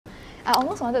I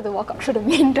almost wanted to walk up through the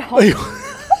main door.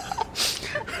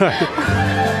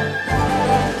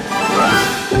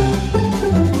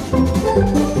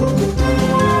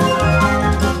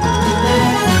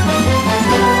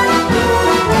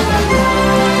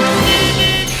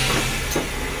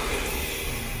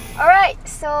 Alright,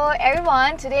 so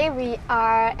everyone, today we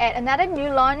are at another new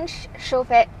Launch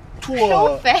Showflat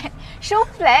Tour.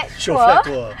 Showflat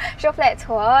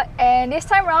Tour, and this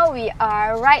time around we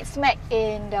are right smack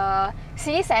in the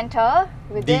city centre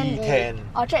within D10. the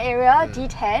Orchard area,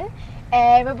 D10,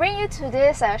 and we'll bring you to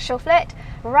this Showflat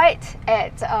right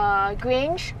at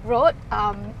Grange Road,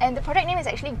 and the project name is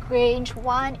actually Grange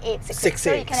 1866,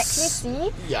 so you can actually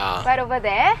see right over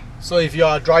there. So if you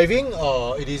are driving,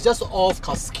 it is just off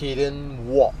Cascadian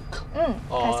Walk.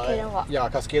 Cascadian Walk. Yeah,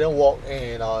 Cascadian Walk,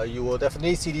 and you will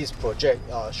definitely see this project.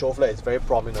 Showflat is very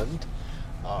prominent.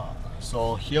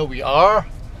 So here we are.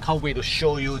 Can't wait to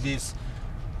show you this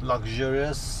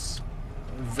luxurious,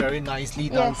 very nicely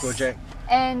done project.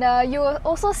 And you will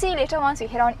also see later once we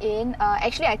head on in,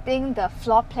 actually I think the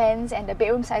floor plans and the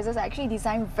bedroom sizes are actually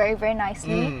designed very, very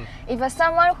nicely. If you're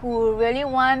someone who really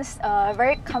wants a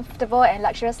very comfortable and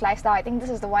luxurious lifestyle, I think this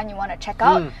is the one you want to check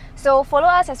out. So follow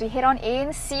us as we head on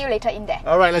in. See you later in there.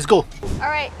 Alright, let's go.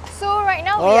 Alright, so right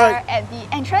now we are at the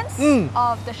entrance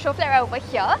of the Showflat right over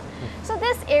here. So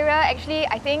this area actually,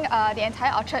 I think the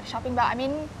entire Orchard shopping bar, I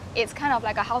mean, it's kind of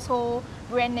like a household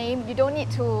brand name. You don't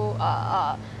need to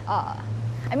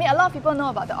I mean, a lot of people know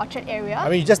about the Orchard area. I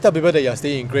mean, you just tell people that you're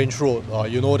staying in Grange Road,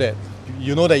 you know that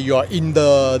you are in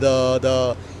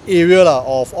the area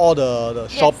of all the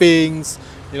shoppings,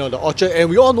 you know, the Orchard, and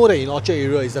we all know that in Orchard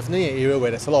area is definitely an area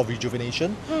where there's a lot of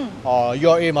rejuvenation.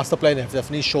 URA master plan has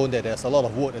definitely shown that there's a lot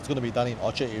of work that's going to be done in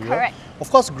Orchard area. Correct. Of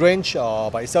course, Grange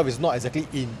by itself is not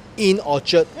exactly in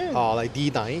Orchard like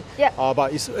D9,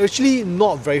 but it's actually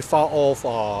not very far off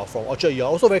from Orchard. You're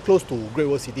also very close to Great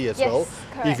World City as well.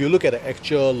 Correct. If you look at the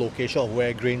actual location of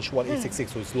where Grange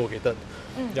 1866 is located.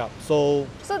 Yeah, so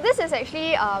this is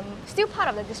actually still part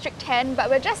of the District 10, but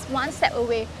we're just one step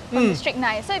away from District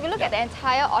 9. So if you look at the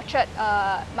entire Orchard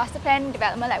master plan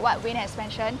development, like what Wayne has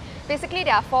mentioned, basically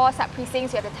there are 4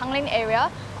 sub-precincts. You have the Tanglin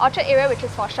area, Orchard area, which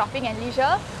is for shopping and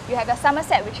leisure. You have the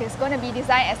Somerset, which is going to be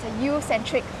designed as a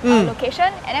youth-centric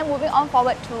location, and then moving on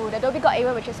forward to the Dhoby Ghaut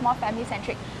area, which is more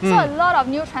family-centric. So a lot of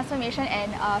new transformation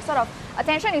and sort of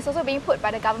attention is also being put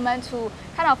by the government to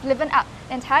kind of liven up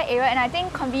the entire area, and I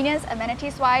think convenience,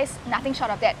 amenities-wise, nothing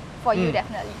short of that for you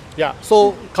definitely. Yeah,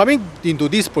 so coming into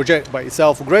this project by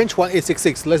itself, Grange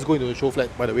 1866, let's go into the show flat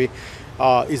by the way,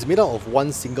 is made out of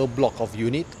one single block of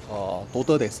unit.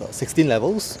 Total there's 16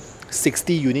 levels,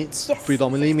 60 units,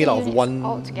 predominantly made out of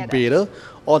one bedder,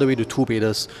 all the way to 2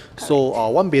 bedders. So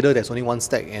one bedder there's only 1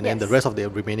 stack, and then the rest of the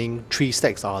remaining 3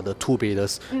 stacks are the 2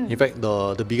 bedders. In fact,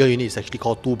 the bigger unit is actually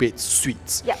called 2-bed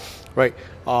suites. Right.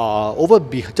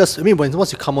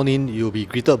 Once you come on in, you'll be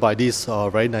greeted by this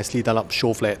very nicely done up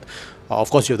show flat. Of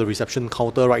course, you have the reception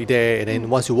counter right there, and then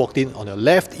once you walked in on your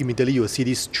left, immediately you will see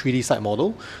this 3D site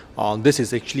model. This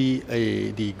is actually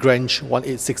the Grange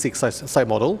 1866 site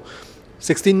model.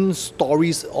 16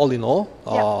 stories all in all,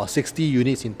 60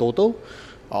 units in total.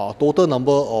 Total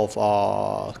number of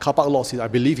car park lots, I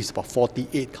believe, is about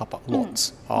 48 car park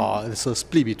lots. It's a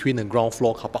split between the ground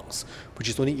floor car parks, which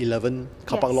is only 11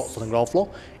 car park lots on the ground floor,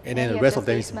 and then the rest of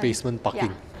them is basement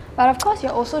parking. But of course,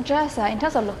 you're also just, in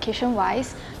terms of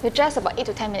location-wise, you're just about 8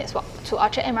 to 10 minutes walk to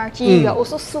Orchard MRT. You're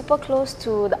also super close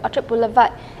to the Orchard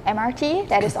Boulevard MRT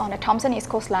that is on the Thomson East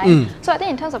Coast line. So I think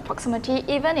in terms of proximity,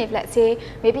 even if, let's say,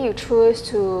 maybe you choose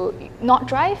to not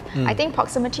drive, I think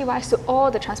proximity-wise to all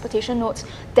the transportation nodes,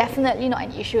 definitely not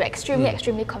an issue.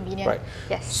 Extremely convenient. Right.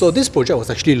 Yes. So this project was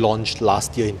actually launched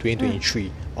last year in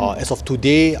 2023. As of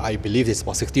today, I believe it's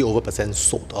about 60%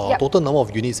 sold. Total number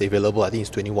of units available, I think, is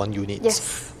 21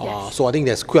 units. So I think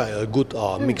there's quite a good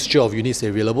mixture of units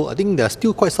available. I think there's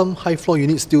still quite some high floor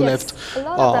units still left. A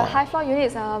lot of the high floor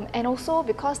units, and also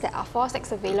because there are 4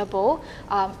 stacks available,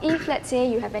 if let's say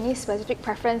you have any specific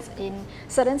preference in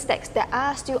certain stacks, there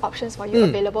are still options for you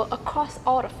available across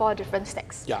all the 4 different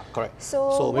stacks. Yeah, correct.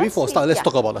 So maybe for a start, let's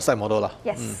talk about the site model.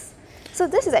 Yes. So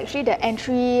this is actually the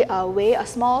entry way, a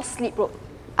small slip road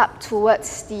up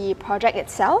towards the project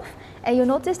itself. And you'll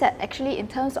notice that actually in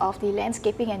terms of the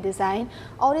landscaping and design,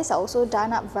 all these are also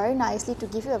done up very nicely to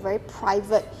give you a very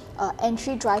private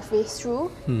entry driveway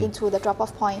through into the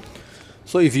drop-off point.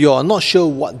 So if you are not sure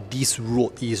what this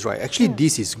road is, right, actually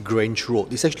this is Grange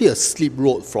Road. It's actually a slip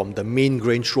road from the main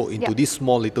Grange Road into this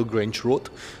small little Grange Road.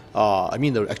 I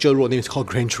mean, the actual road name is called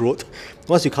Grange Road.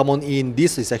 Once you come on in,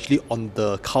 this is actually on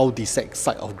the cul-de-sac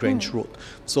side of Grange Road.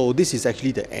 So this is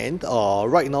actually the end.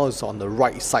 Right now it's on the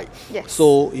right side. Yes.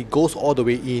 So it goes all the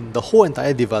way in. The whole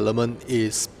entire development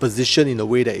is positioned in a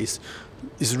way that is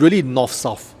really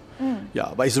north-south.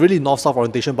 Yeah, but it's really north-south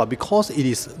orientation, but because it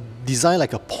is designed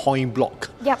like a point block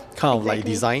kind of like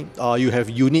design, you have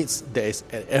units that is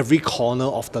at every corner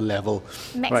of the level.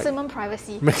 Maximum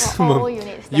privacy Maximum. for all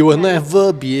units. You will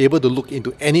never be able to look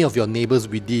into any of your neighbors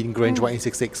within Grange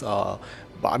 1866. But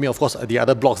I mean, of course, the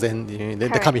other blocks, then they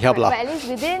can't be helped. But at least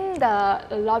within the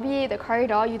lobby, the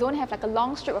corridor, you don't have like a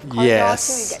long strip of corridor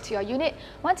till you get to your unit.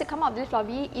 Once you come out of this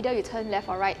lobby, either you turn left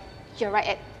or right, you're right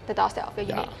at the doorstep of your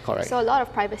unit. Correct. So a lot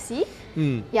of privacy.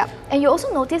 Yeah, and you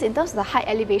also notice in terms of the height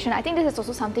elevation, I think this is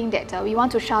also something that we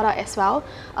want to shout out as well.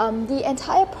 The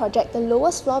entire project, the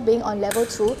lowest floor being on level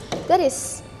 2, that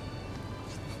is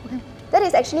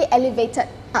actually elevated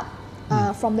up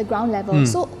from the ground level.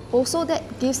 So also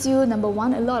that gives you, number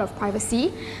one, a lot of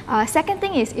privacy. Second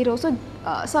thing is it also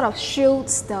sort of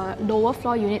shields the lower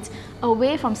floor units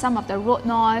away from some of the road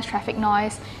noise, traffic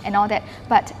noise and all that.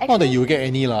 But actually, not that you get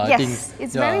any I think,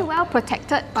 it's very well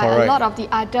protected by a lot of the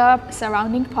other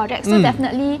surrounding projects. So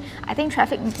definitely, I think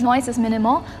traffic noise is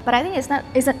minimal, but I think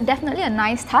it's definitely a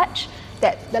nice touch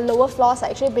that the lower floors are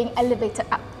actually being elevated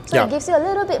up. So it gives you a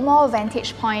little bit more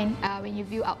vantage point when you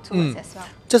view outwards as well.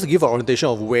 Just to give an orientation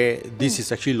of where this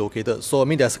is actually located. So I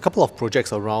mean, there's a couple of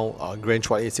projects around Grange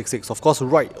 1866. Of course,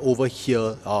 right over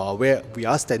here where we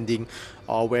are standing,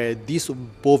 where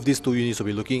both these two units will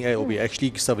be looking at will be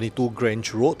actually 72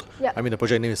 Grange Road. I mean, the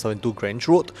project name is 72 Grange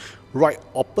Road. Right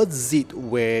opposite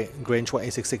where Grange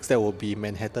 1866, there will be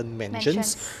Manhattan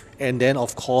Mansions. And then,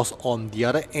 of course, on the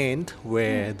other end,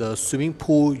 where the swimming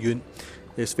pool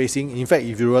is facing. In fact,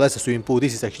 if you realize the swimming pool,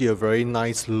 this is actually a very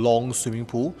nice long swimming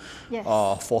pool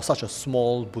for such a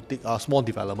small boutique, small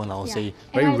development, I would say.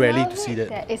 Very rarely to see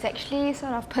that. It's actually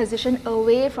sort of positioned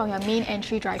away from your main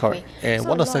entry driveway. Correct. And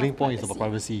one of the selling points is about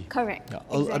privacy. Correct.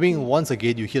 I mean, once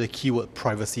again, you hear the keyword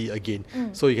privacy again.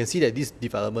 So you can see that this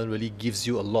development really gives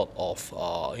you a lot of,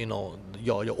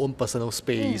 your own personal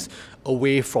space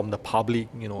away from the public.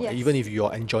 Even if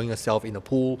you're enjoying yourself in a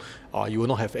pool, you will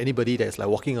not have anybody that's like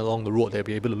walking along the road. They'll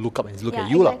be able to look up and look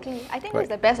at you. Exactly. I think it's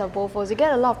the best of both worlds. You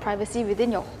get a lot of privacy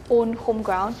within your own home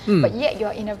ground, but yet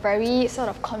you're in a very sort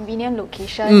of convenient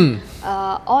location.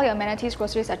 All your amenities,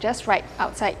 groceries are just right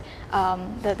outside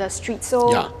the street.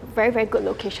 So very, very good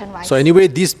location-wise. So anyway,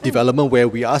 this development where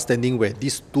we are standing, where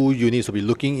these two units will be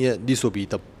looking at, this will be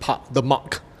the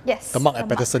mark. Yes. The mark at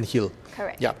Patterson Hill.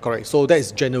 Correct. Yeah, correct. So that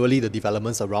is generally the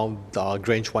developments around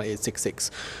Grange 1866.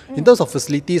 In terms of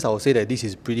facilities, I would say that this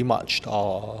is pretty much,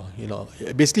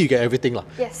 basically you get everything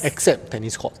except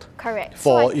tennis court. Correct.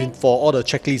 For all the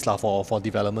checklists for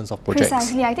developments of projects.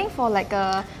 Precisely. I think for like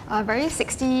a very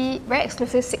exclusive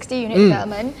 60-unit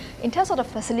development, in terms of the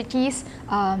facilities,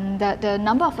 the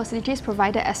number of facilities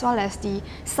provided as well as the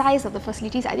size of the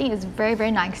facilities, I think is very,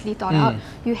 very nicely thought out.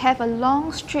 You have a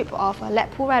long strip of a lap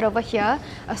pool right over here,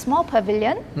 a small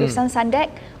pavilion with sun deck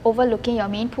overlooking your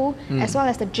main pool, as well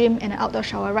as the gym and an outdoor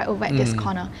shower right over at this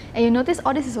corner. And you notice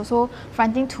all this is also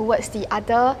fronting towards the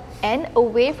other end,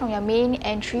 away from your main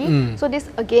entry. So this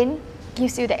again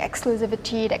gives you that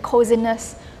exclusivity, that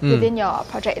coziness within your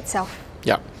project itself.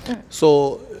 Yeah.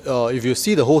 So if you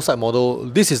see the whole site model,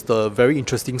 this is the very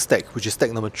interesting stack, which is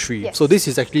stack number 3. Yes. So this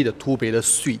is actually the two-bedder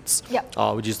suites,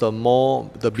 which is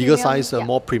the bigger size,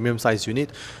 more premium size unit.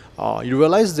 You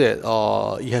realize that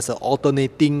it has an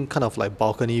alternating kind of like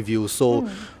balcony view. So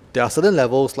there are certain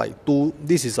levels like 2.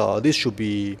 This should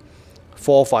be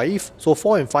 4, 5. So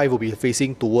 4 and 5 will be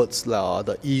facing towards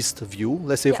the east view.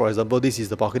 Let's say, for example, this is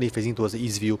the balcony facing towards the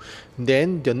east view.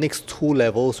 Then the next 2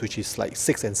 levels, which is like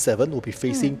 6 and 7, will be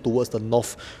facing towards the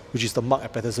north, which is the Mark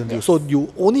at Patterson view. So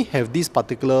you only have this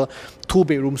particular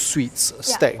 2-bedroom suites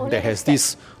stack that has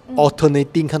this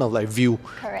alternating kind of like view.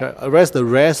 Whereas the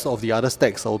rest of the other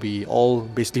stacks will be all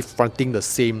basically fronting the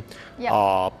same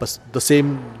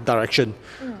direction.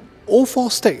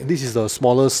 04 stack, this is the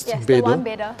smallest bedroom.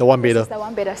 The one bedder. This is the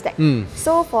one bedder stack.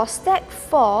 So for stack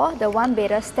 4, the one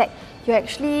bedder stack, you're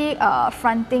actually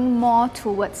fronting more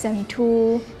towards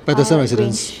 72 Patterson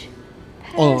Residence.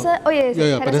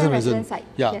 Patterson Residence side.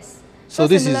 So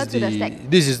this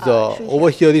is the over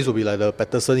here, this will be like the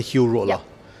Patterson Hill Road.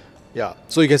 Yeah,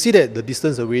 so you can see that the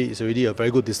distance away is already a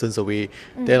very good distance away.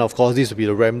 Then of course this will be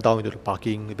the ramp down into the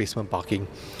parking, the basement parking.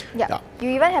 Yeah. You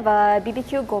even have a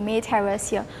BBQ gourmet terrace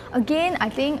here. Again, I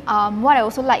think what I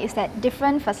also like is that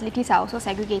different facilities are also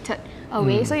segregated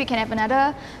away. So you can have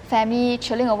another family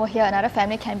chilling over here, another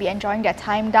family can be enjoying their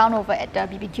time down over at the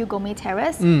BBQ gourmet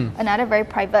terrace, another very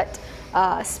private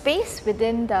space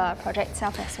within the project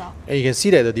itself as well. And you can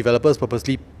see that the developers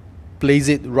purposely place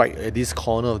it right at this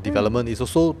corner of development is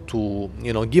also to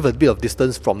give a bit of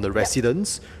distance from the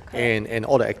residents and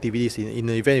all the activities in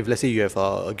the event if let's say you have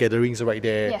gatherings right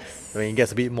there, when it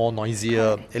gets a bit more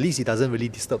noisier, at least it doesn't really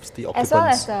disturb the occupants. As well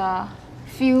as the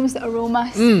fumes, the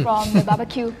aromas from the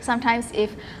barbecue. Sometimes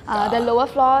if the lower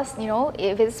floors,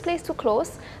 if it's placed too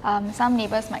close, some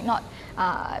neighbors might not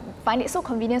find it so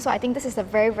convenient. So I think this is a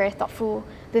very, very thoughtful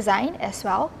design as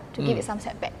well to give it some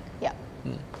setback. Yeah.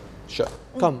 Sure.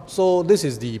 Come. So this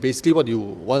is basically what you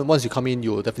once you come in,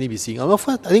 you'll definitely be seeing. I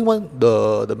think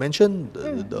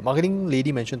the marketing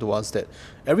lady mentioned to us that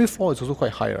every floor is also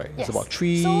quite high, right? Yes. It's about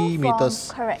 3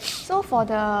 meters. Correct. So for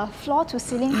the floor to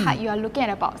ceiling height, you are looking at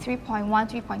about 3.1,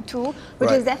 3.2,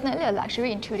 which is definitely a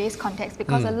luxury in today's context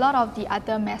because a lot of the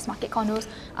other mass market condos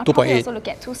are probably also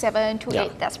looking at 2.7,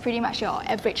 2.8. That's pretty much your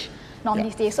average norm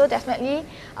these days. So definitely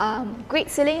great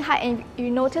ceiling height, and you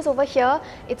notice over here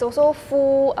it's also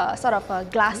full sort of a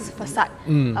glass facade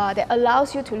that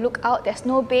allows you to look out. There's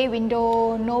no bay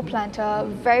window, no planter,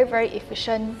 very, very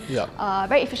efficient,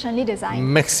 very efficiently designed.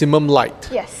 Maximum light.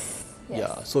 Yes.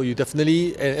 Yeah, so you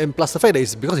definitely, and plus the fact that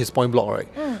it's because it's point block, right?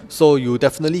 So you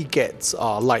definitely get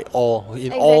light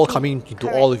all coming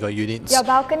into all of your units. Your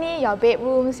balcony, your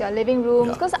bedrooms, your living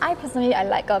rooms. Because I personally, I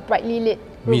like a brightly lit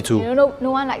room. Me too.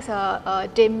 No one likes a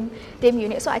dim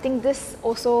unit. So I think this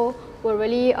also will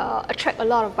really attract a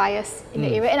lot of buyers in the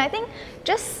area. And I think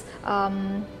just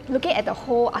looking at the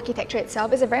whole architecture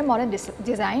itself, it's a very modern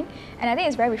design, and I think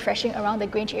it's very refreshing around the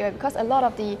Grange area because a lot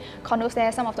of the condos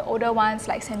there, some of the older ones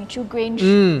like 72 Grange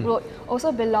Road,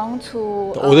 also belong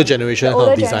to the older generation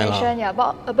of design.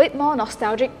 But a bit more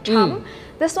nostalgic charm.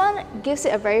 This one gives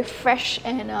it a very fresh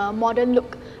and modern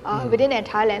look within the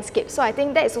entire landscape. So I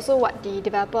think that is also what the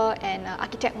developer and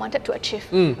architect wanted to achieve,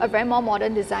 a very more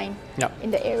modern design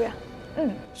in the area.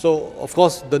 So of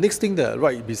course the next thing that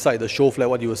right beside the show flat,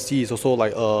 what you will see is also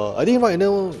like I think right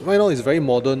now it's very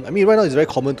modern. I mean right now it's very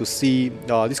common to see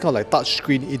this kind of like touch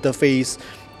screen interface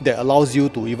that allows you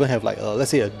to even have like let's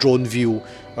say a drone view,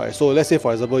 right? So let's say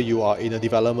for example you are in a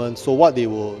development, so what they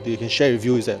can share with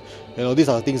you is that these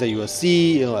are the things that you will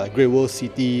see, like Great World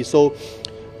City. So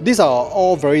these are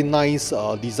all very nice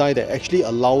design that actually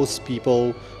allows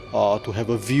people to have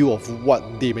a view of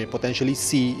what they may potentially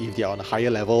see if they are on a higher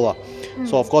level.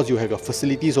 So of course you have your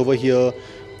facilities over here,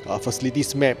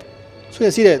 facilities map. So you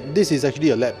can see that this is actually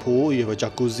a lap pool, you have a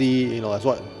jacuzzi, as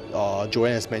what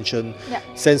Joanne has mentioned.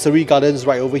 Sensory gardens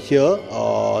right over here,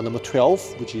 number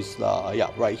 12, which is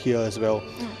right here as well.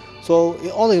 So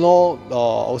all in all,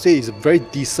 I would say it's a very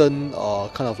decent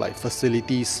kind of like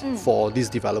facilities for this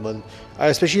development. I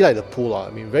especially like the pool. I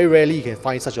mean, very rarely you can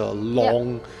find such a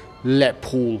long lap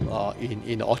pool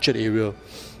in the Orchard area.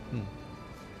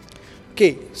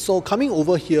 Okay, so coming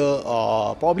over here,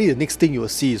 probably the next thing you will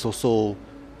see is also,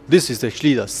 this is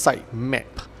actually the site map.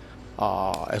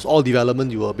 As all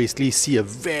development, you will basically see a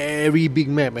very big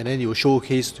map, and then it will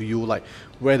showcase to you like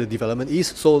where the development is.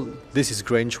 So this is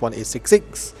Grange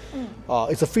 1866.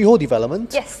 It's a freehold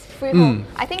development. Yes, freehold.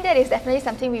 I think that is definitely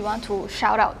something we want to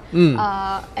shout out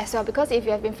as well, because if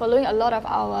you have been following a lot of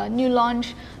our new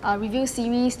launch review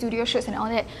series, studio shoots and all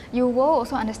that, you will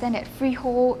also understand that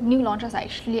freehold new launches are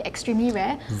actually extremely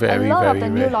rare. A lot of the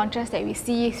new launches that we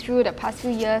see through the past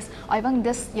few years, or even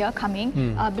this year coming,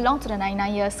 belong to the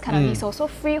 99 years kind of leasehold. So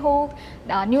freehold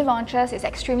new launches is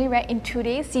extremely rare. In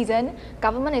today's season,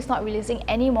 government is not releasing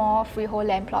any more freehold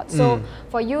land plots. So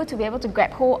for you to be able to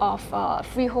grab hold of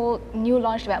freehold new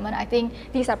launch development, I think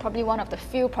these are probably one of the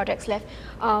few projects left,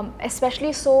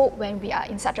 especially so when we are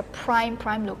in such a prime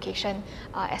location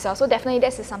as well. So definitely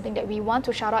this is something that we want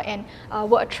to shout out and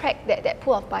will attract that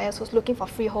pool of buyers who's looking for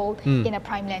freehold in a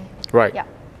prime land. Right. Yeah.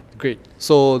 Great.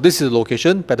 So this is the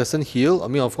location, Patterson Hill. I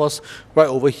mean, of course, right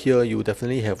over here, you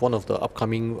definitely have one of the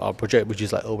upcoming project, which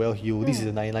is like Well Hill. This is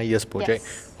a 99 years project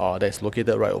that's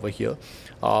located right over here.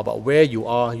 But where you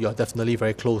are definitely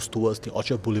very close towards the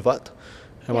Orchard Boulevard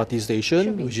MRT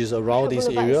station, which is around this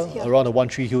area, around the One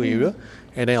Tree Hill area.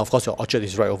 And then, of course, your Orchard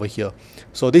is right over here.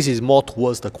 So this is more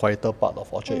towards the quieter part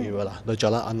of Orchard area, the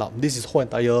Jalan Anap. This is whole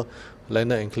entire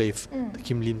landed enclave, the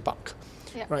Kim Lin Park.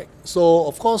 Right. So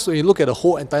of course, when you look at the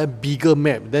whole entire bigger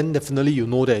map, then definitely you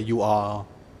know that you are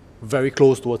very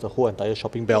close towards the whole entire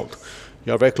shopping belt.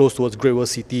 you're very close towards Great World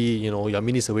City, you know, you're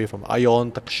minutes away from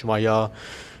Ion, Takashimaya.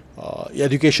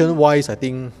 Education-wise, I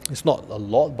think it's not a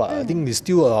lot, but I think there's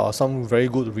still some very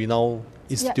good renowned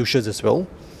institutions as well.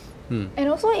 And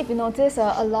also, if you notice,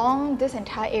 along this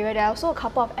entire area, there are also a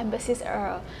couple of embassies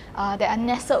that are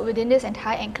nestled within this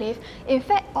entire enclave. In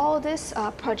fact, all these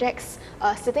projects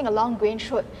sitting along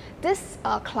Grange Road, this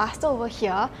cluster over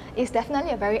here is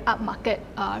definitely a very upmarket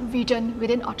region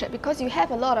within Orchard, because you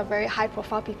have a lot of very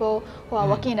high-profile people who are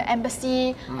working in the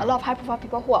embassy, a lot of high-profile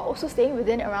people who are also staying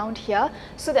within around here.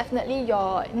 So definitely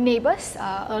your neighbours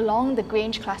along the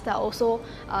Grange cluster are also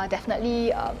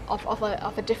definitely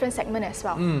of a different segment as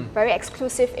well. Very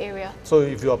exclusive area. So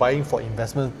if you are buying for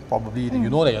investment, probably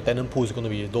you know that your tenant pool is going to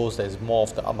be those that is more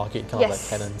of the upmarket kind of like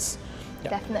tenants.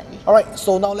 Yeah. Definitely. Alright,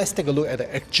 so now let's take a look at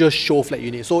the actual show flat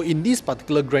unit. So in this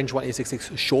particular Grange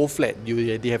 1866 show flat,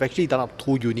 they have actually done up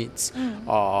 2 units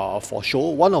for show.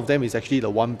 One of them is actually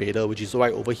the 1-bedder, which is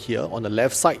right over here on the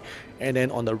left side, and then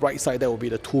on the right side that will be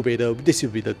the 2-bedder. This will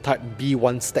be the type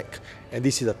B1 stack, and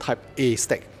this is the type A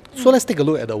stack. So let's take a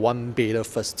look at the 1-bedder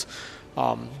first.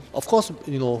 Of course,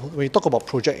 you know, when you talk about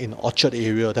project in Orchard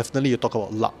area, definitely you talk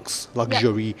about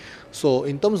luxury. Yep. So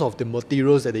in terms of the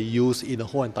materials that they use in the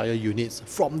whole entire units,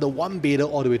 from the 1-bedder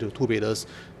all the way to 2-bedders,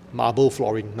 marble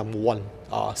flooring, number 1,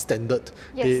 standard.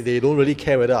 Yes. They don't really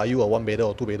care whether are you a 1-bedder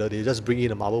or 2-bedder, they just bring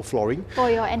in a marble flooring. For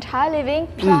your entire living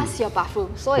plus your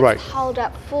bathroom. So it's tiled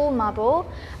up full marble,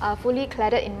 fully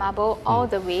cladded in marble all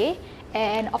the way.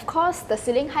 And of course, the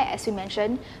ceiling height, as we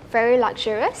mentioned, very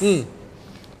luxurious.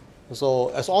 So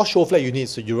as all show flat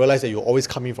units, you realize that you're always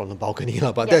coming from the balcony,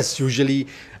 but that's usually,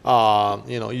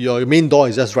 you know, your main door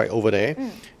is just right over there.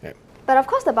 Yeah. But of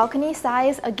course, the balcony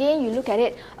size, again, you look at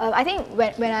it, I think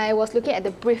when I was looking at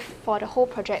the brief for the whole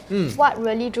project, what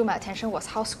really drew my attention was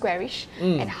how squarish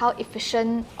and how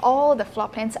efficient all the floor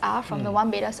plans are, from the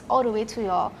 1-bedders all the way to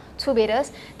your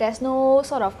 2-bedders. There's no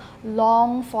sort of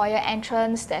long foyer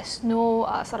entrance, there's no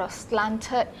sort of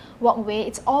slanted walkway.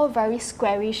 It's all very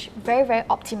squarish, very, very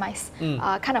optimized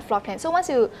kind of floor plan. So once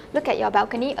you look at your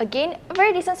balcony, again, a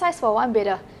very decent size for a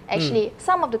 1-bedder. Actually,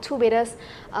 some of the 2-bedders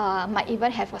might even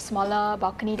have a smaller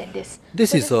balcony than this.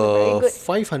 This is a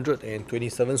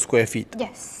 527 square feet.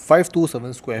 Yes.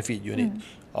 527 square feet unit.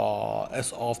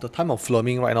 As of the time of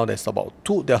filming right now, there's about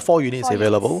there are 4 units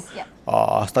available.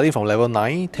 Starting from level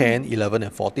 9, 10, 11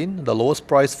 and 14. The lowest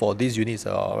price for these units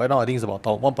right now I think is about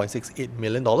 $1.68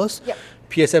 million.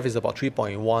 PSF is about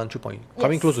 3.1,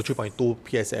 coming close to 3.2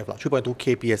 PSF,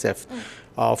 3.2K PSF.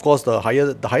 Of course, the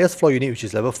highest floor unit, which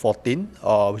is level 14,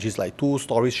 which is like 2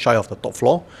 stories shy of the top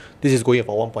floor, this is going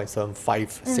for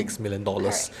 $1.756 million.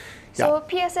 So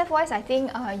PSF wise, I think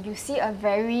you see a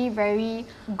very, very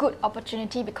good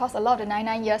opportunity, because a lot of the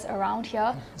 99 years around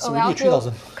here, it's around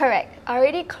 3,000. Correct,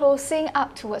 already closing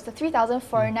up towards the 3,000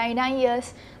 for 99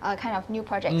 years kind of new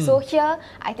project. So here,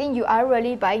 I think you are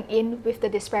really buying in with the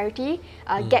disparity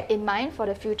gap in mind for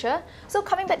the future. So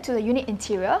coming back to the unit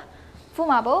interior, full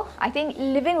marble, I think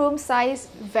living room size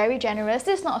very generous.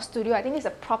 This is not a studio, I think it's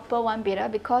a proper 1-bedder,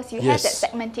 because you have that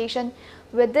segmentation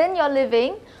within your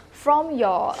living from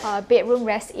your bedroom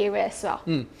rest area as well.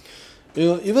 You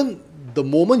know, even the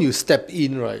moment you step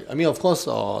in, right? I mean, of course,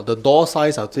 the door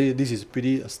size, I'd say this is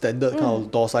pretty standard kind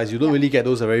of door size. You don't really get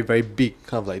those very, very big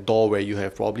kind of like door where you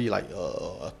have probably like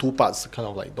 2 parts kind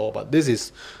of like door. But this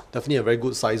is definitely a very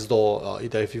good size door.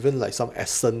 There's even like some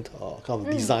accent kind of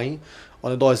design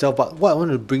on the door itself. But what I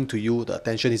want to bring to you the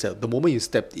attention is that the moment you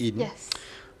stepped in,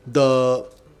 the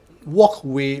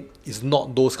walkway is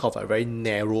not those kind of like very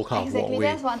narrow kind of walkway. Exactly,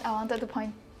 that's what I wanted to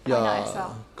point out as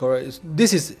well. Correct.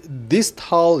 This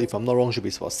tile, if I'm not wrong, should be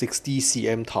about 60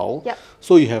 cm tile.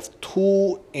 So you have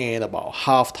 2 and about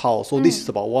half tile. So this is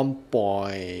about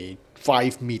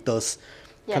 1.5 meters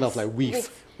kind of like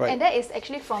width. Right. And that is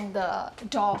actually from the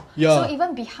door. So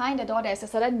even behind the door, there's a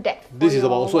certain depth. This is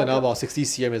also about 60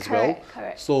 cm as well.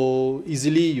 Correct. So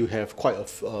easily you have quite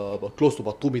a close to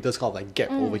about 2 meters kind of like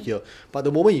gap over here. But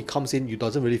the moment it comes in, it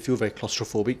doesn't really feel very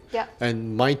claustrophobic.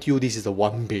 And mind you, this is a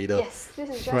 1-bedder. Yes, this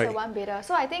is just a 1-bedder.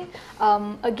 So I think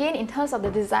again, in terms of the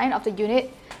design of the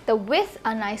unit, the width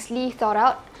are nicely thought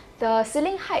out. The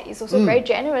ceiling height is also very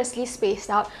generously spaced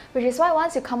out, which is why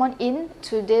once you come on in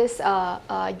to this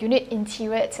unit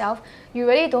interior itself, you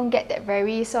really don't get that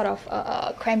very sort of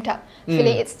cramped up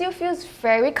feeling. It still feels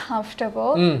very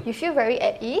comfortable. You feel very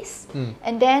at ease.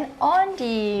 And then on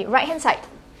the right hand side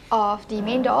of the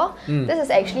main door, this is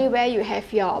actually where you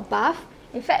have your bath.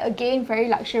 In fact, again, very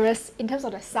luxurious in terms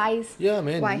of the size. Yeah,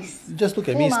 man. Just look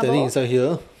at me standing inside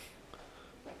here.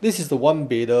 This is the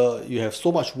 1-bedder. You have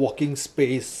so much walking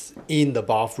space in the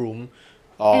bathroom.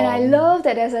 And I love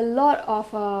that there's a lot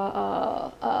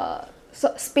of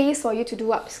space for you to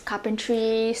do up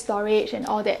carpentry, storage, and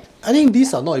all that. I think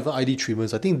these are not even ID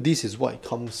treatments. I think this is what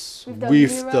comes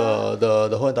with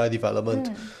the whole entire development.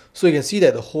 So you can see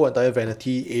that the whole entire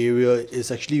vanity area is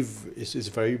actually is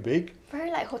very big. Very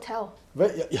like hotel.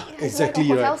 Yeah, exactly,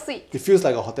 like a hotel right. Suite. It feels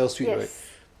like a hotel suite, yes.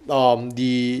 right?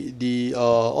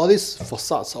 All these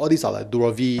facades, all these are like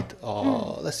Duravit.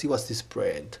 Let's see what's this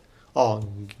brand.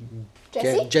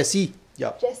 Jessie.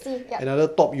 Yeah. Jessie. Yeah. Another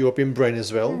top European brand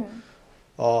as well.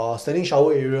 Standing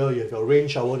shower area, you have your rain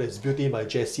shower that's built in by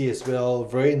Jessie as well.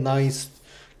 Very nice,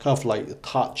 kind of like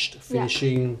touched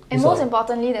finishing. And most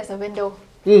importantly, there's a window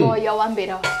for your one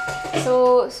bedder.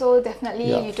 So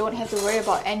definitely you don't have to worry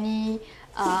about any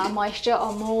moisture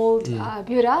or mold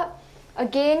build up.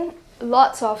 Again,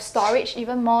 lots of storage,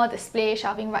 even more display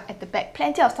shelving right at the back.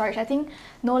 Plenty of storage. I think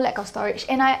no lack of storage.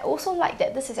 And I also like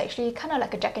that this is actually kind of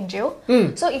like a Jack and Jill.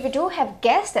 So if you do have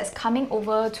guests that's coming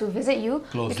over to visit you,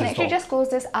 you can actually just close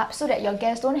this up so that your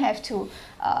guests don't have to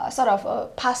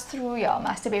pass through your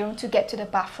master bedroom to get to the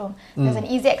bathroom. There's an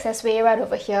easy access way right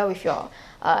over here with your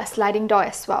sliding door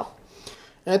as well.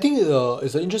 And I think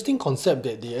it's an interesting concept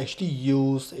that they actually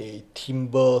use a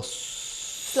timber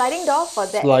sliding door for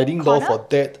that door for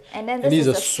that, and then this is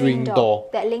a swing door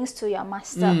that links to your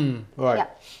master. Right.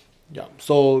 Yeah.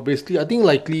 So basically, I think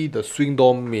likely the swing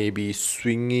door may be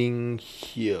swinging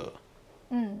here.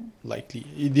 Likely,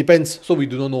 it depends. So we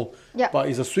do not know. But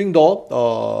it's a swing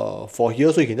door for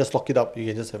here, so you can just lock it up. You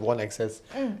can just have one access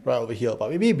right over here.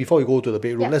 But maybe before we go to the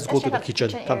bedroom, let's go to the kitchen.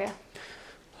 Come.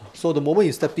 So the moment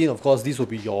you step in, of course, this will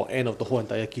be your end of the whole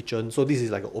entire kitchen. So this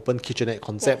is like an open kitchenette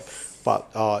concept, but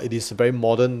it is a very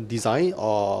modern design.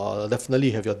 Definitely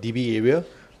you have your DB area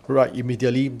right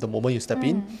immediately the moment you step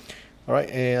in. All right,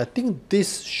 and I think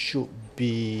this should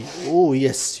be, oh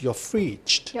yes, your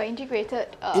fridge. Your integrated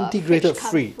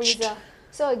fridge. Freezer.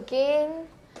 So again,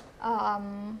 I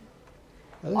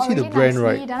don't see the brand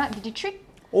right. Dietrich.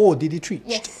 Oh, Dietrich.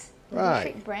 Yes, right.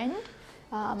 Dietrich brand.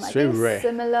 It's very rare.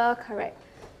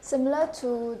 Similar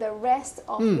to the rest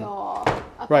of your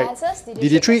appliances.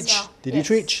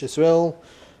 Dietrich as well.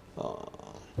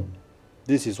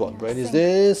 This is what brand is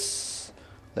this?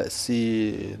 Let's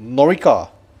see, Norica.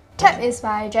 Tap is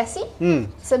by Jessie,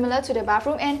 similar to the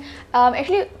bathroom. And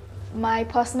actually, my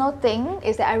personal thing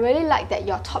is that I really like that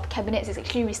your top cabinets is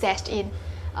actually recessed in.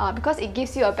 Because it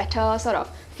gives you a better sort of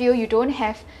feel. You don't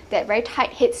have that very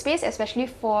tight headspace, especially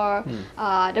for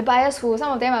the buyers who,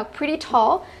 some of them are pretty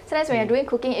tall. Sometimes when you're doing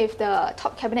cooking, if the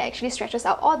top cabinet actually stretches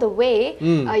out all the way,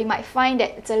 you might find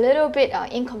that it's a little bit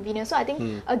inconvenient. So I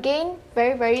think, again,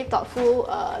 very, very thoughtful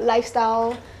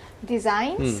lifestyle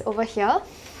designs over here.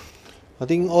 I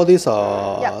think all these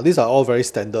are all very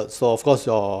standard. So of course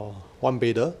your one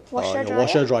bedder, your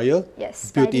washer dryer,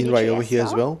 built in right over here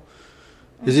as well.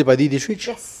 Is it by Dietrich?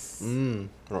 Yes.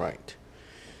 Right.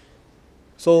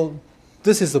 So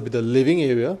this is the living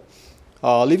area.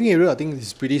 Living area, I think,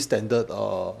 is pretty standard.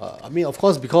 I mean, of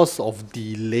course, because of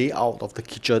the layout of the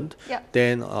kitchen,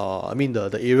 then I mean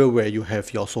the area where you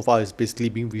have your sofa is basically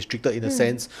being restricted in a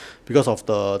sense because of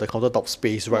the countertop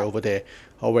space right over there,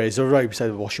 where it's right beside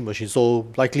the washing machine. So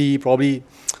likely, probably,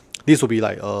 this will be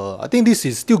like I think this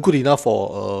is still good enough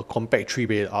for a compact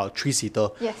three-seater.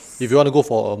 Yes. If you want to go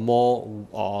for a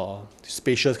more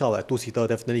spacious kind of like two-seater,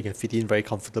 definitely can fit in very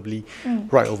comfortably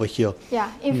right over here.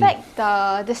 Yeah. In fact,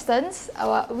 the distance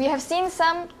we have seen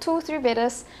some 2-3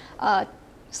 bedders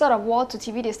sort of wall to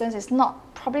TV distance is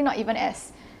probably not even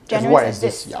as generous as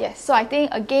this. Yes. So I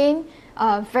think again,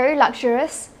 very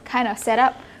luxurious kind of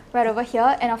setup right over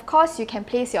here, and of course you can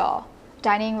place your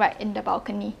dining right in the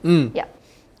balcony.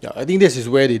 Yeah, I think this is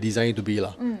where they design it to be.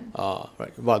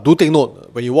 Right. But do take note,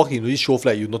 when you walk into this show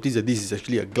flat, you notice that this is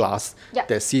actually a glass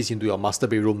that sees into your master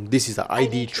bedroom. This is the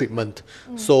ID treatment.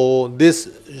 So this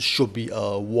should be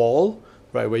a wall,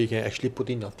 right, where you can actually put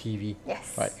in your TV.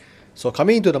 Yes. Right. So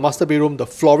coming into the master bedroom, the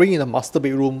flooring in the master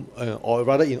bedroom, or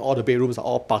rather in all the bedrooms, are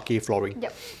all parquet flooring.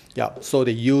 Yeah. So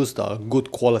they use the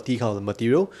good quality kind of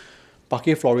material.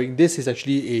 Parquet flooring. This is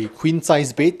actually a queen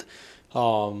size bed.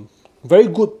 Very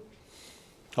good,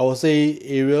 I would say,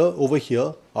 area over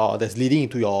here that's leading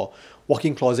into your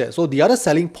walk-in closet. So the other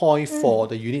selling point for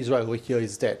the units right over here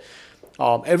is that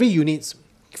every unit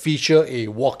feature a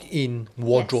walk-in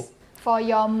wardrobe. Yes, for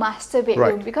your master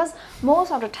bedroom, because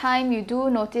most of the time you do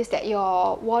notice that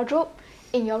your wardrobe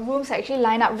in your rooms actually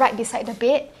line up right beside the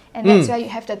bed, and that's where you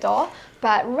have the door.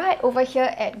 But right over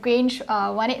here at Grange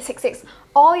 1866,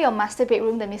 all your master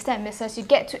bedroom, the Mr. and Mrs., you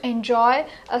get to enjoy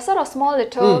a sort of small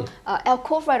little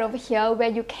alcove right over here where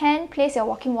you can place your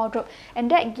walk-in wardrobe,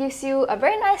 and that gives you a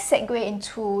very nice segue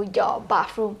into your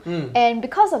bathroom. And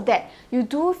because of that, you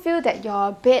do feel that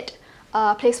your bed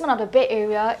placement of the bed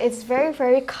area is very,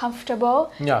 very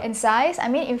comfortable in size. I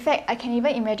mean, in fact, I can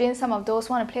even imagine some of those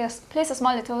want to place a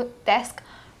small little desk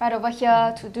right over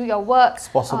here to do your work. It's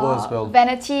possible as well.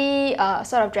 Vanity,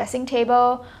 sort of dressing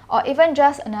table, or even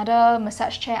just another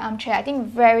massage chair, armchair. I think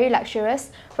very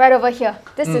luxurious right over here.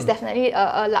 This is definitely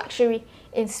a luxury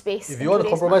in space. If you want to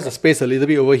compromise the space a little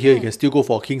bit over here, you can still go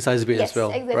for a king size bed as well.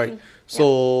 Exactly. Right?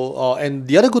 So, and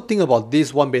the other good thing about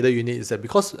this one bedder unit is that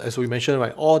because, as we mentioned,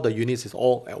 right, all the units is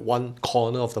all at one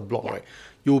corner of the block, right?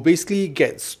 You basically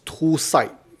get two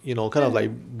side, you know, kind of like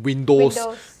windows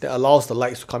that allows the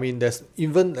lights to come in. There's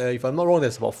even, if I'm not wrong,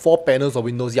 there's about 4 panels of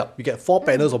windows. Yeah, you get 4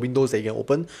 panels of windows that you can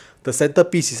open. The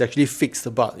centerpiece is actually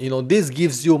fixed, but you know, this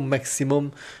gives you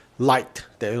maximum light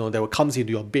that, you know, that comes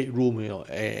into your bedroom, you know,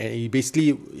 and it basically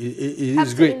it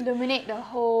is great. To illuminate the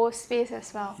whole space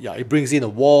as well. Yeah, it brings in the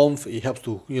warmth. It helps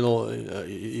to, you know,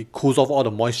 it cools off all the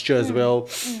moisture as well,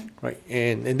 right?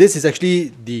 And this is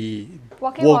actually the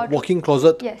walk-in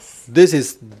closet. Yes. This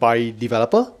is by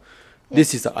developer.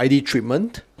 This is the ID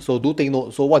treatment. So do take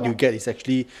note. So what you get is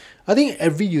actually, I think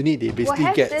every unit they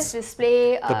basically get this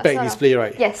display, the back display,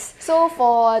 right? Yes. So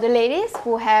for the ladies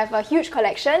who have a huge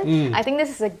collection, I think this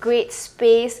is a great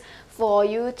space for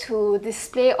you to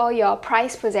display all your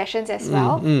prized possessions as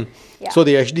well. Yeah. So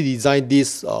they actually designed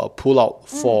this pull-out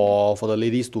for the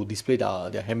ladies to display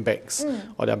their handbags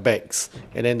or their bags.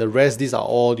 And then the rest, these are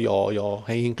all your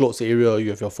hanging clothes area.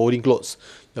 You have your folding clothes,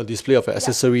 your display of your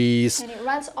accessories. And it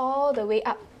runs all the way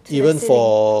up to even the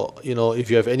for, you know, if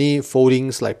you have any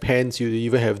foldings like pants, you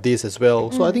even have this as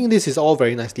well. So I think this is all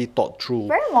very nicely thought through.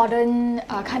 Very modern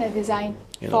kind of design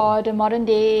for the modern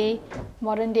day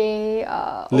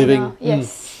living. owner.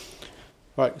 Yes.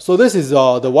 Right, so this is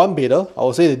the one bedder. I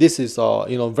would say that this is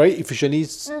you know, very efficiently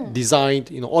designed.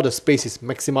 You know, all the space is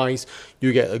maximized.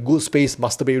 You get a good space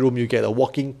master bedroom. You get a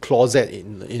walk-in closet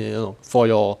in you know, for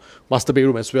your master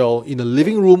bedroom as well. In the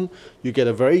living room, you get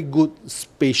a very good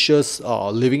spacious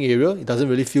living area. It doesn't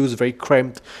really feel very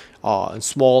cramped and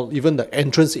small. Even the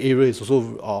entrance area is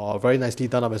also very nicely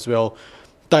done up as well.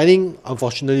 Dining,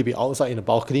 unfortunately, be outside in the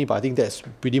balcony, but I think that's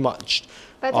pretty much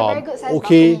but it's a very good size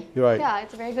balcony. You're right. Yeah,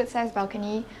 it's a very good size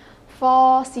balcony.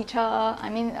 4-seater, I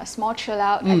mean a small chill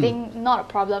out, I think not a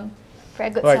problem.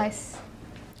 Very good size.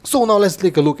 So now let's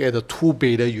take a look at the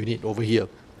 2-bedder unit over here.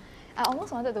 I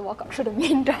almost wanted to walk up through the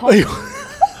main door.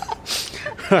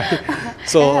 Right.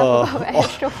 So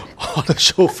on the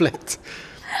show flat.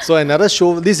 So another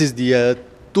show, this is the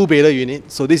 2-bedder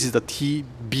unit. So this is the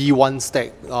TB1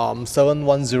 stack,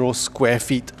 710 square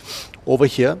feet over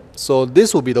here. So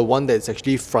this will be the one that's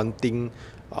actually fronting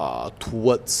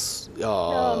towards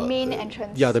the main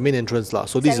entrance. Yeah, the main entrance lah.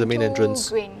 So this is the main entrance.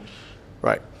 Grange.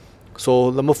 Right.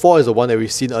 So number 4 is the one that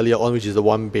we've seen earlier on, which is the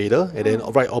 1-bedder, and then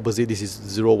right opposite this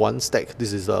is 01 stack.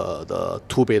 This is the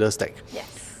 2-bedder stack.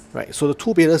 Yes. Right. So the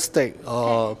 2-bedder stack,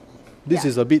 this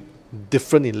is a bit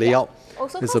different in layout.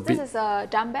 Also, because this is a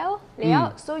dumbbell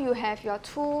layout, so you have your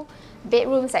 2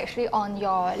 bedrooms actually on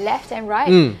your left and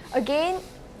right. Again,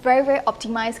 very, very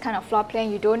optimized kind of floor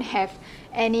plan. You don't have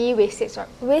any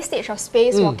wastage of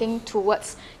space walking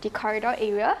towards the corridor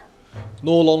area.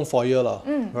 No long foyer lah.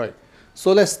 Right.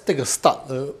 So let's take a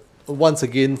start once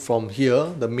again from here,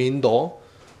 the main door.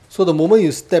 So the moment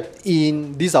you step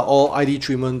in, these are all ID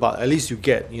treatment, but at least you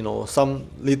get, you know, some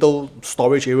little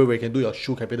storage area where you can do your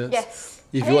shoe cabinets. Yes.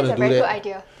 If you want to do that.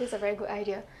 This is a very good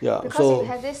idea. Yeah. Because so you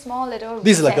have this small little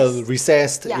this is like a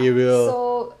recessed area.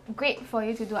 So great for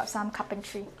you to do up some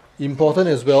carpentry. Important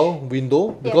as well,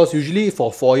 window, because usually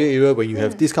for foyer area, when you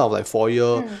have this kind of like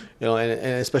foyer, you know, and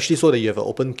especially so that you have an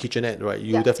open kitchenette, right,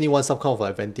 you definitely want some kind of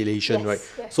like ventilation, right?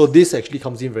 So this actually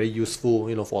comes in very useful,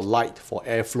 you know, for light, for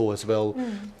airflow as well.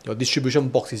 Your distribution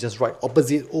box is just right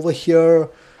opposite over here,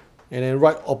 and then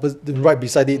right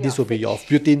beside it, this will be your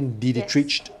built-in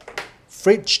de-retrenched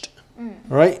fridge,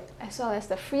 right? As well as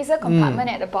the freezer compartment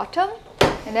at the bottom,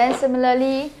 and then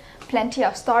similarly, plenty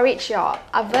of storage, your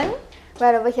oven.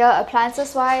 Right over here,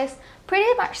 appliances wise,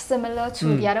 pretty much similar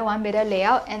to the other 1-bedder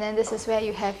layout. And then this is where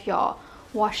you have your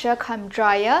washer cum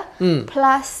dryer,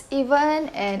 plus even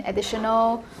an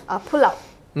additional pull-out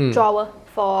drawer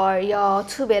for your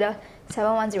 2-bedder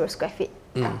 710 square feet.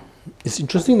 It's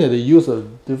interesting that they use a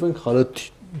different color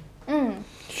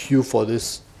hue for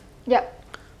this. Yep.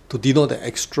 To denote the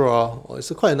extra.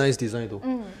 It's quite a nice design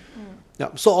though. Yeah.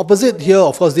 So opposite here,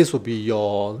 of course, this would be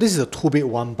this is a 2-bed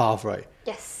 1-bath, right?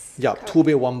 Yes. Yeah, correct.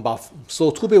 2-bed 1-bath. So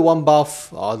 2-bed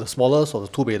 1-bath are the smallest of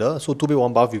the 2-bedder. So 2-bed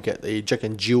 1-bath, you get a Jack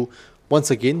and Jill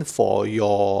once again for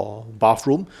your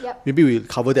bathroom. Yep. Maybe we'll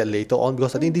cover that later on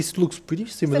because I think this looks pretty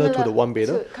similar to the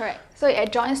 1-bedder. Correct. So it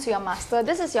adjoins to your master.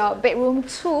 This is your bedroom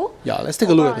 2. Yeah, let's take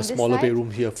a look Over at the on this smaller side.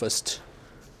 bedroom here first.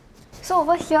 So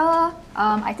over here,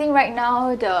 I think right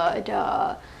now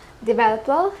the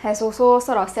developer has also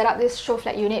sort of set up this show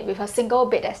flat unit with a single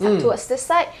bed that's tucked towards this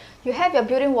side. You have your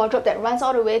built-in wardrobe that runs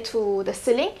all the way to the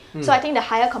ceiling. So I think the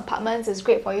higher compartments is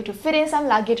great for you to fit in some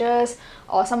luggages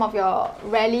or some of your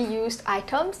rarely used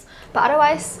items. But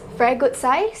otherwise, very good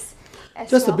size.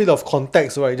 Just a bit of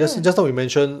context, right? Just now we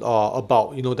mentioned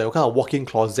about that kind of walk-in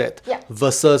closet Yeah.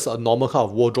 versus a normal kind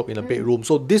of wardrobe in a bedroom.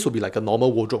 So this would be like a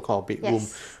normal wardrobe kind of bedroom,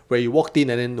 Yes. where you walked in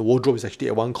and then the wardrobe is actually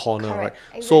at one corner, Correct.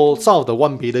 right? So Exactly. some of the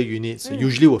 1-bedder units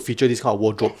usually will feature this kind of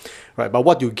wardrobe, right? But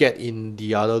what you get in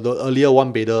the earlier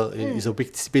 1-bedder is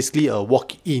basically a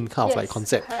walk-in kind of like Yes,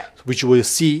 concept, correct. which you will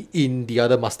see in the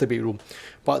other master bedroom.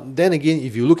 But then again,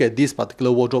 if you look at this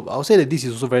particular wardrobe, I would say that this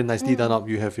is also very nicely done up.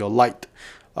 You have your light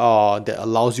that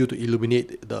allows you to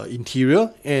illuminate the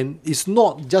interior, and it's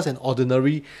not just an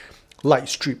ordinary light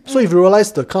strip. So if you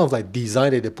realize the kind of like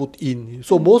design that they put in,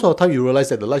 so most of the time you realize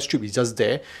that the light strip is just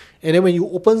there, and then when you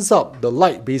opens up, the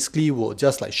light basically will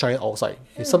just like shine outside.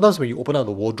 And sometimes when you open up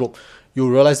the wardrobe,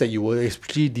 you realize that you will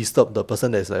actually disturb the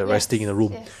person that's like resting in the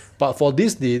room. Yes. But for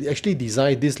this, they actually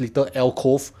designed this little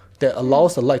alcove that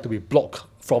allows the light to be blocked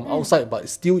from outside, but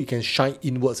still it can shine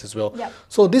inwards as well. Yep.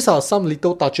 So these are some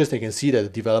little touches that you can see that the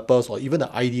developers or even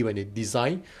the ID, when they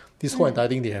design this whole entire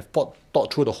thing, they have thought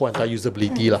through the whole entire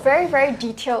usability. Very, very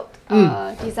detailed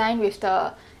design with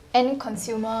the end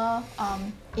consumer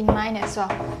in mind as well.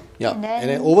 Yeah, and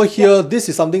then over here, this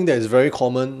is something that is very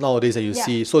common nowadays that you Yeah.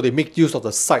 see. So they make use of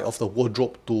the side of the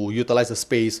wardrobe to utilize the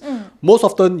space. Most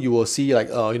often, you will see like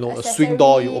a swing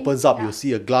door. You opens up, yeah. you'll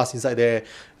see a glass inside there.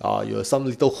 You have some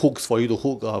little hooks for you to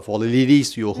hook. For the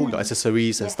ladies, you will hook your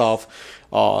accessories and Yes. stuff.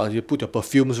 You put your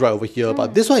perfumes right over here.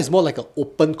 But this one is more like an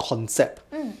open concept.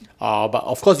 But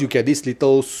of course, you get this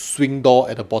little swing door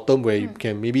at the bottom where you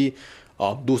can maybe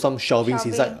do some shelvings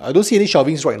inside. I don't see any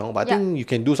shelvings right now, but I think you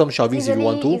can do some shelvings if you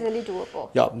want to. Easily doable.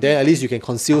 Yeah, then at least you can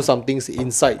conceal some things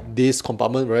inside this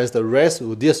compartment, whereas the rest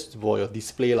will just for your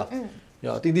display lah.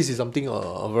 Yeah, I think this is something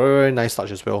a very, very nice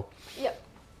touch as well. Yep.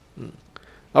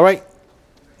 All right,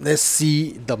 let's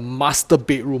see the master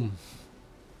bedroom.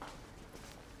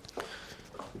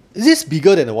 Is this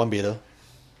bigger than the 1-bedder?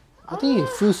 I think it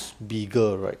feels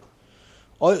bigger, right?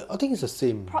 Or I think it's the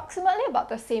same. Approximately about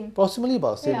the same. Approximately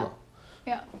about the same. Yeah. lah.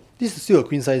 Yeah. This is still a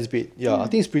queen size bed. Yeah, I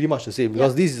think it's pretty much the same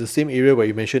because this is the same area where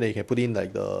you mentioned that you can put in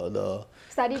like the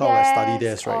Study kind of like desk, study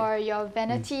desk, right? or your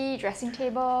vanity dressing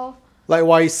table.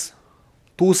 Likewise,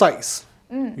 two sides.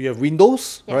 You have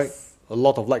windows, Yes. right? A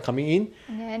lot of light coming in.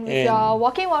 And then with your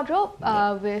walk-in wardrobe,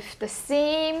 with the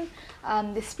same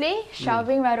display,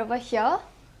 shelving right over here.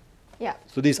 Yeah.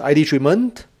 So this ID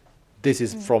treatment, this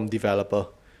is from developer.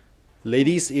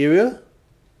 Ladies area,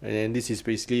 and then this is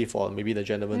basically for maybe the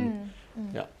gentleman.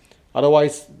 Yeah.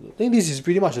 Otherwise, I think this is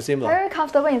pretty much the same. Very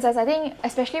comfortable inside. I think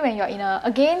especially when you're in a,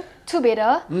 again,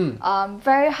 2-bedder,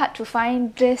 very hard to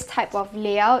find this type of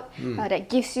layout that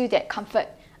gives you that comfort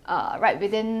right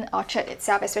within Orchard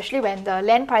itself, especially when the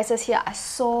land prices here are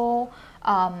so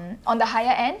on the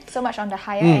higher end, so much on the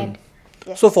higher end.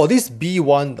 Yes. So for this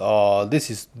B1,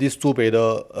 this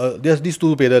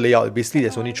 2-bedder layout. Basically,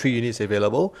 there's only 3 units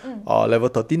available. Level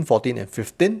 13, 14, and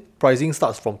 15. Pricing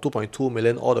starts from 2.2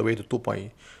 million all the way to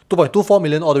 2.24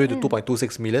 million all the way to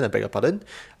 2.26 million. I beg your pardon.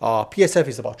 PSF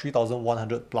is about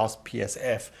 3,100 plus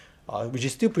PSF. Which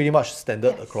is still pretty much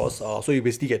standard across. So you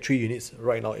basically get 3 units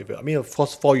right now. Of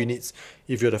course, 4 units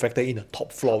if you were to factor in the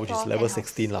top floor, which is level penthouse.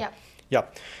 16. Yep. Yeah.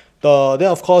 Then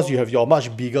of course you have your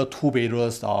much bigger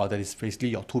 2-bedrooms. That is basically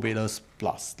your 2-bedders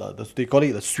plus they call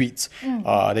it the suites.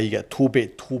 Then you get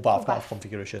 2-bed, 2-bath kind of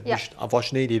configuration, Yeah. which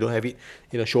unfortunately they don't have it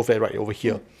in a show flat right over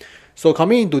here. So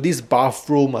coming into this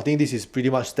bathroom, I think this is pretty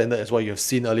much standard as what you have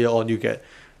seen earlier on. You get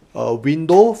a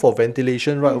window for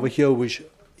ventilation right over here, which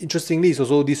interestingly is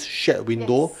also this shed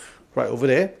window right over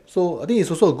there. So I think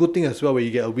it's also a good thing as well where you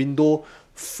get a window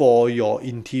for your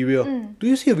interior. Do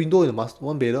you see a window in the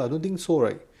 1-bedder? I don't think so,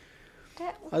 right?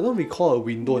 I don't recall a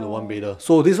window in the 1-bedder.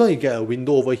 So this one you get a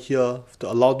window over here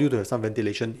to allow you to have some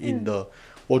ventilation in the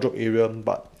wardrobe area.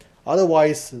 But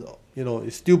otherwise,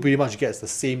 it still pretty much gets the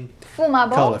same Full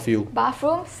marble kind of feel.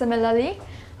 bathroom, similarly.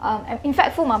 In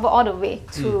fact, full marble all the way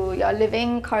to your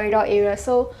living corridor area.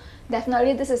 So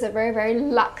definitely this is a very, very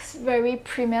luxe, very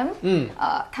premium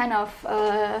kind of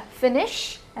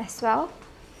finish. as well.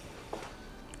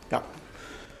 Yeah.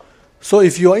 So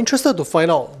if you are interested to find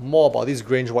out more about this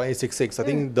Grange 1866, I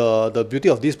think the beauty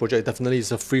of this project definitely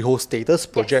is a freehold status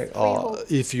project. Yes, freehold.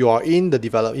 If you are in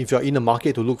the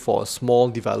market to look for a small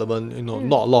development,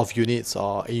 not a lot of units,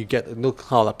 and you get kind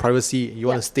of like privacy, you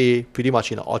want to stay pretty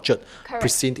much in an orchard, Correct.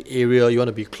 pristine area, you want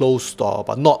to be close,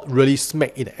 but not really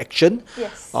smack in action.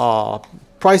 Yes.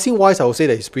 Pricing wise, I would say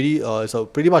that it's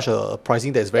pretty much a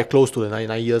pricing that is very close to the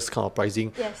 99 years kind of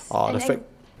pricing. Yes.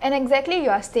 And exactly,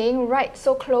 you are staying right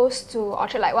so close to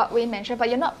orchard, like what Wayne mentioned, but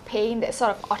you're not paying that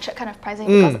sort of orchard kind of pricing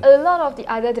because a lot of the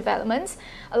other developments,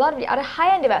 a lot of the other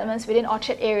high-end developments within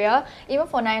orchard area, even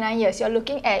for 99 years, you're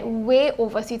looking at way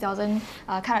over 3,000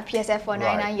 kind of PSF for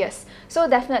 99 years. So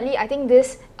definitely, I think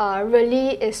this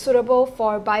really is suitable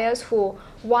for buyers who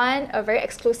want a very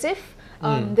exclusive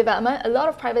development, a lot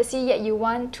of privacy, yet you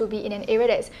want to be in an area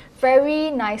that's very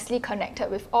nicely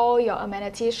connected with all your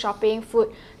amenities, shopping,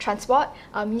 food, transport,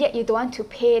 yet you don't want to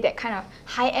pay that kind of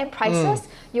high-end prices.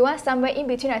 You want somewhere in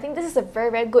between. I think this is a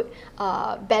very, very good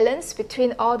balance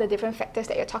between all the different factors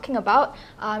that you're talking about.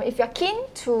 If you're keen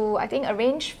to, I think,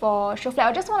 arrange for Showflat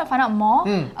or just want to find out more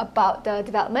about the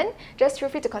development, just feel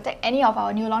free to contact any of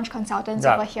our new launch consultants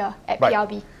over here at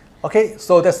PLB. Okay,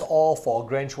 so that's all for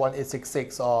Grange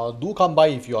 1866. Do come by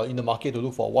if you are in the market to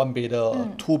look for one bedder,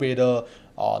 two bedder.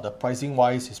 The pricing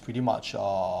wise is pretty much,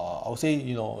 I would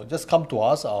say, just come to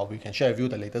us. We can share with you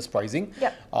the latest pricing.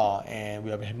 Yep. And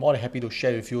we are more than happy to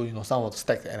share with you, some of the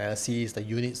stack analyses, the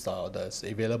units that's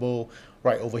available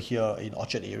right over here in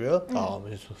Orchard area.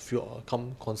 If you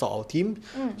come consult our team.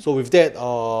 So with that,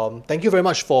 thank you very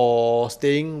much for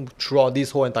staying throughout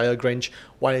this whole entire Grange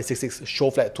 1866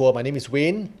 Showflat tour. My name is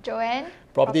Wayne. Joanne.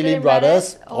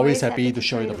 PropertyLimBrothers, always happy to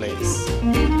show you the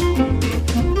place.